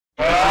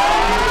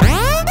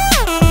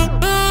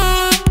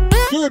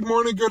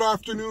morning, good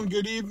afternoon,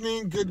 good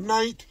evening, good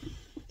night,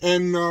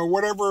 and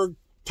whatever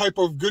type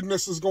of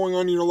goodness is going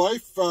on in your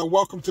life.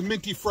 Welcome to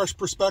Minty Fresh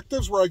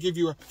Perspectives, where I give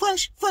you a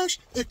fresh,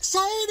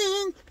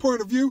 exciting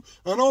point of view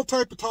on all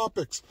type of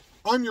topics.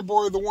 I'm your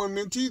boy, the one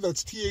Minty.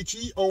 That's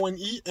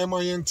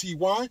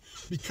TheOneMinty,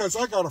 because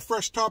I got a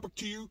fresh topic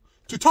to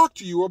talk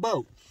to you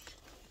about.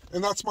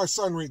 And that's my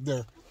son right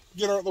there.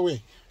 Get out of the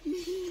way.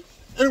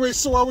 Anyway,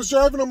 so I was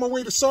driving on my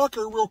way to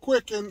soccer real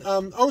quick, and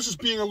I was just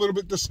being a little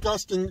bit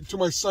disgusting to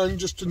my son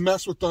just to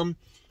mess with them.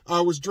 I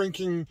was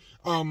drinking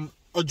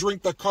a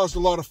drink that caused a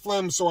lot of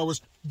phlegm, so I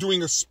was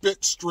doing a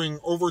spit string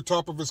over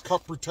top of his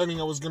cup, pretending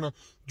I was going to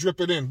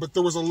drip it in. But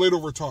there was a lid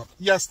over top.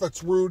 Yes,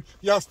 that's rude.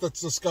 Yes,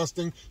 that's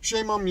disgusting.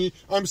 Shame on me.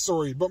 I'm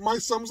sorry. But my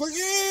son was like,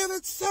 yeah,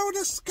 that's so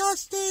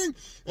disgusting.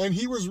 And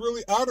he was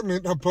really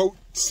adamant about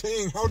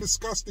saying how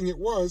disgusting it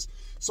was.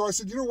 So I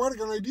said, you know what? I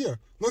got an idea.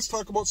 Let's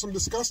talk about some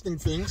disgusting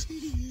things.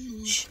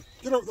 Shh,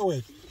 get out of the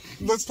way.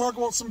 Let's talk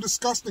about some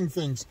disgusting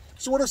things.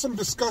 So what are some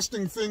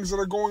disgusting things that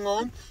are going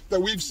on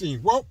that we've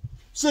seen? Well,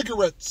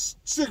 cigarette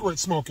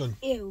smoking.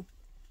 Ew.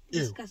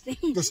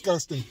 Disgusting.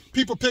 Disgusting.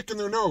 People picking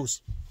their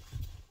nose.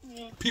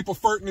 Yeah. People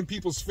farting in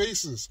people's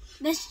faces.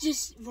 That's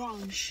just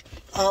wrong.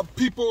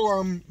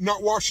 People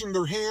not washing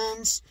their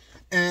hands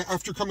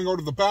after coming out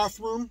of the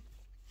bathroom.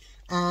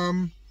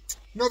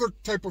 Another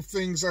type of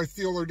things I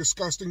feel are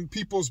disgusting,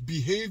 people's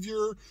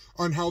behavior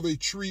on how they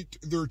treat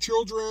their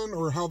children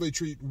or how they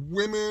treat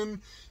women.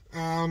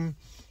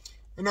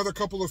 Another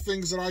couple of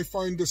things that I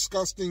find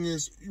disgusting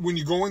is when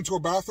you go into a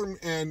bathroom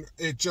and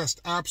it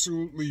just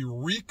absolutely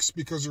reeks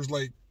because there's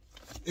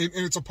and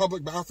it's a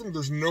public bathroom,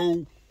 there's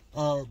no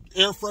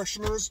air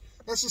fresheners.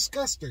 That's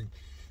disgusting.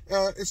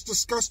 It's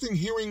disgusting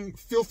hearing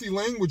filthy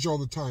language all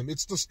the time.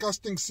 It's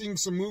disgusting seeing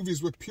some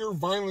movies with pure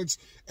violence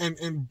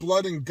and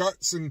blood and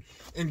guts and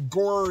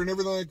gore and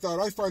everything like that.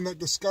 I find that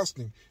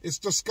disgusting. It's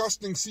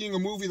disgusting seeing a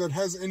movie that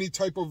has any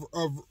type of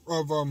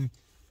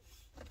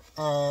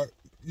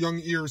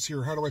young ears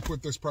here. How do I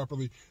put this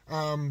properly?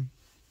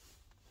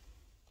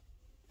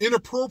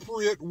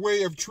 Inappropriate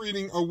way of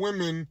treating a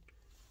woman.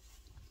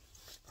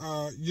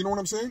 You know what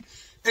I'm saying?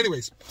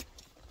 Anyways.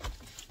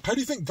 How do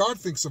you think God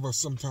thinks of us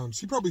sometimes?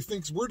 He probably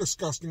thinks we're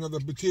disgusting of the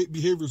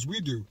behaviors we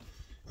do.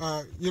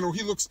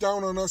 He looks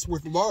down on us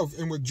with love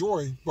and with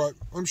joy, but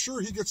I'm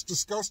sure he gets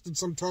disgusted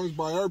sometimes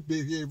by our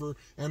behavior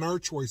and our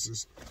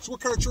choices. So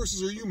what kind of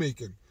choices are you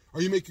making?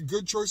 Are you making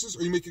good choices?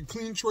 Are you making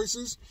clean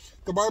choices?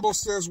 The Bible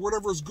says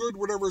whatever is good,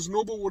 whatever is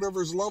noble,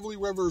 whatever is lovely,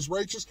 whatever is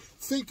righteous,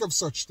 think of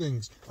such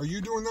things. Are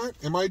you doing that?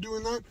 Am I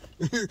doing that?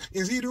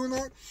 Is he doing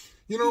that?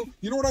 You know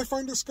what I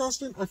find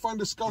disgusting? I find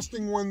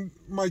disgusting when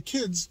my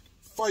kids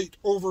fight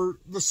over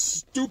the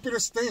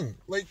stupidest thing.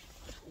 Like,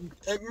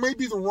 it may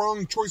be the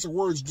wrong choice of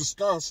words,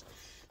 disgust,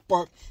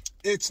 but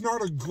it's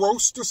not a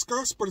gross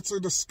disgust, but it's a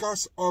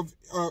disgust of,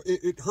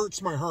 it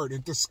hurts my heart.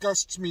 It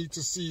disgusts me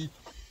to see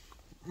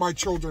my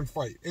children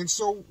fight. And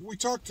so we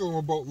talk to them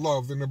about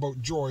love and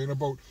about joy and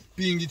about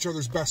being each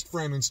other's best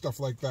friend and stuff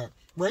like that,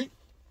 right?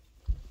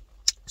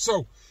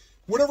 So,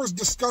 whatever's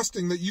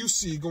disgusting that you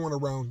see going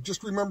around,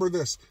 just remember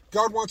this.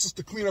 God wants us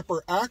to clean up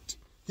our act.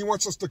 He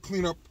wants us to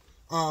clean up,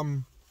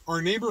 our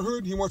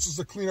neighborhood. He wants us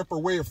to clean up our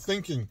way of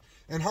thinking.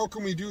 And how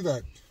can we do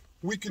that?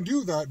 We can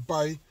do that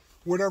by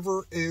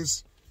whatever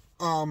is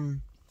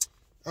on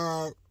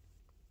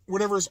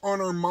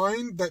our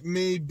mind that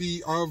may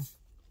be of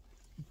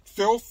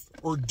filth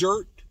or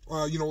dirt,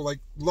 like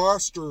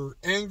lust or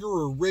anger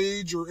or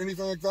rage or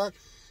anything like that.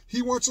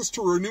 He wants us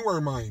to renew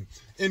our mind.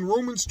 In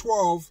Romans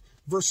 12,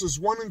 verses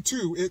 1 and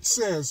 2, it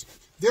says,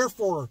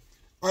 "Therefore,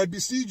 I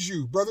beseech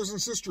you, brothers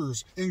and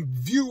sisters, in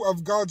view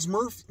of God's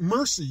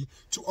mercy,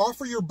 to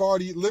offer your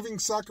body living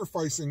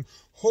sacrificing,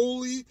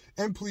 holy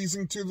and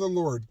pleasing to the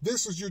Lord.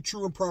 This is your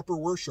true and proper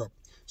worship."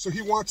 So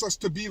he wants us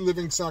to be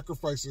living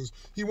sacrifices.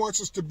 He wants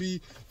us to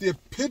be the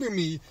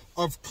epitome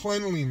of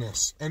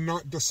cleanliness and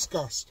not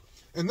disgust.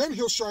 And then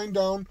he'll shine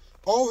down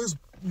all his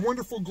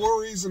wonderful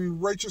glories and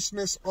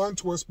righteousness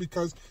onto us,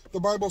 because the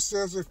Bible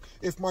says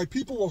if my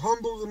people will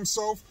humble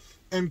themselves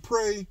and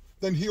pray,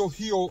 then he'll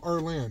heal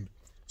our land.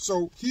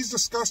 So he's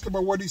disgusted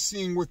about what he's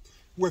seeing with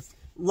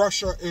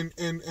Russia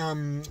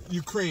and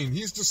Ukraine.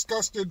 He's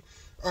disgusted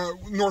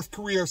North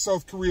Korea,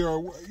 South Korea,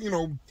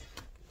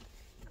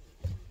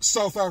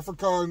 South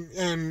Africa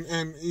and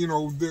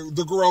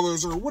the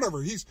guerrillas or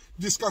whatever. He's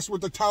disgusted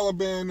with the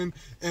Taliban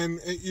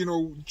and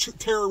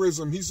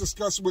terrorism. He's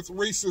disgusted with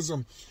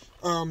racism.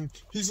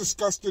 He's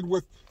disgusted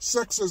with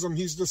sexism.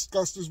 He's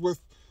disgusted with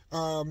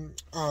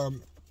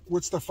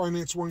what's the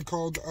finance one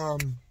called?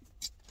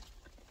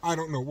 I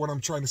don't know what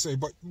I'm trying to say,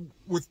 but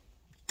with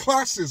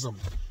classism.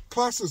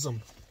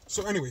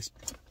 So anyways,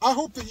 I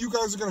hope that you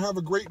guys are going to have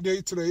a great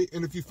day today.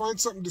 And if you find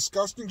something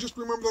disgusting, just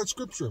remember that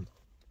scripture.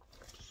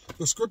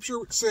 The scripture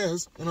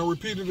says, and I'll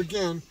repeat it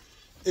again,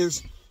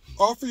 is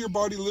offer your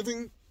body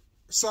living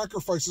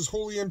sacrifices,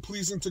 holy and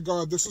pleasing to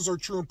God. This is our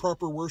true and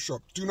proper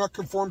worship. Do not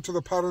conform to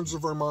the patterns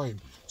of our mind.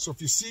 So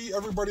if you see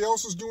everybody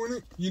else is doing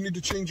it, you need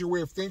to change your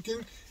way of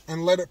thinking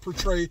and let it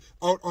portray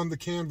out on the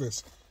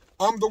canvas.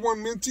 I'm the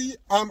one Minty.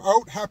 I'm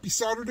out. Happy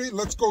Saturday.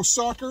 Let's go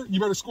soccer.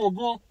 You better score a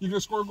goal. You gonna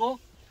score a goal?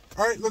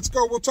 All right, let's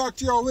go. We'll talk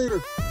to y'all later.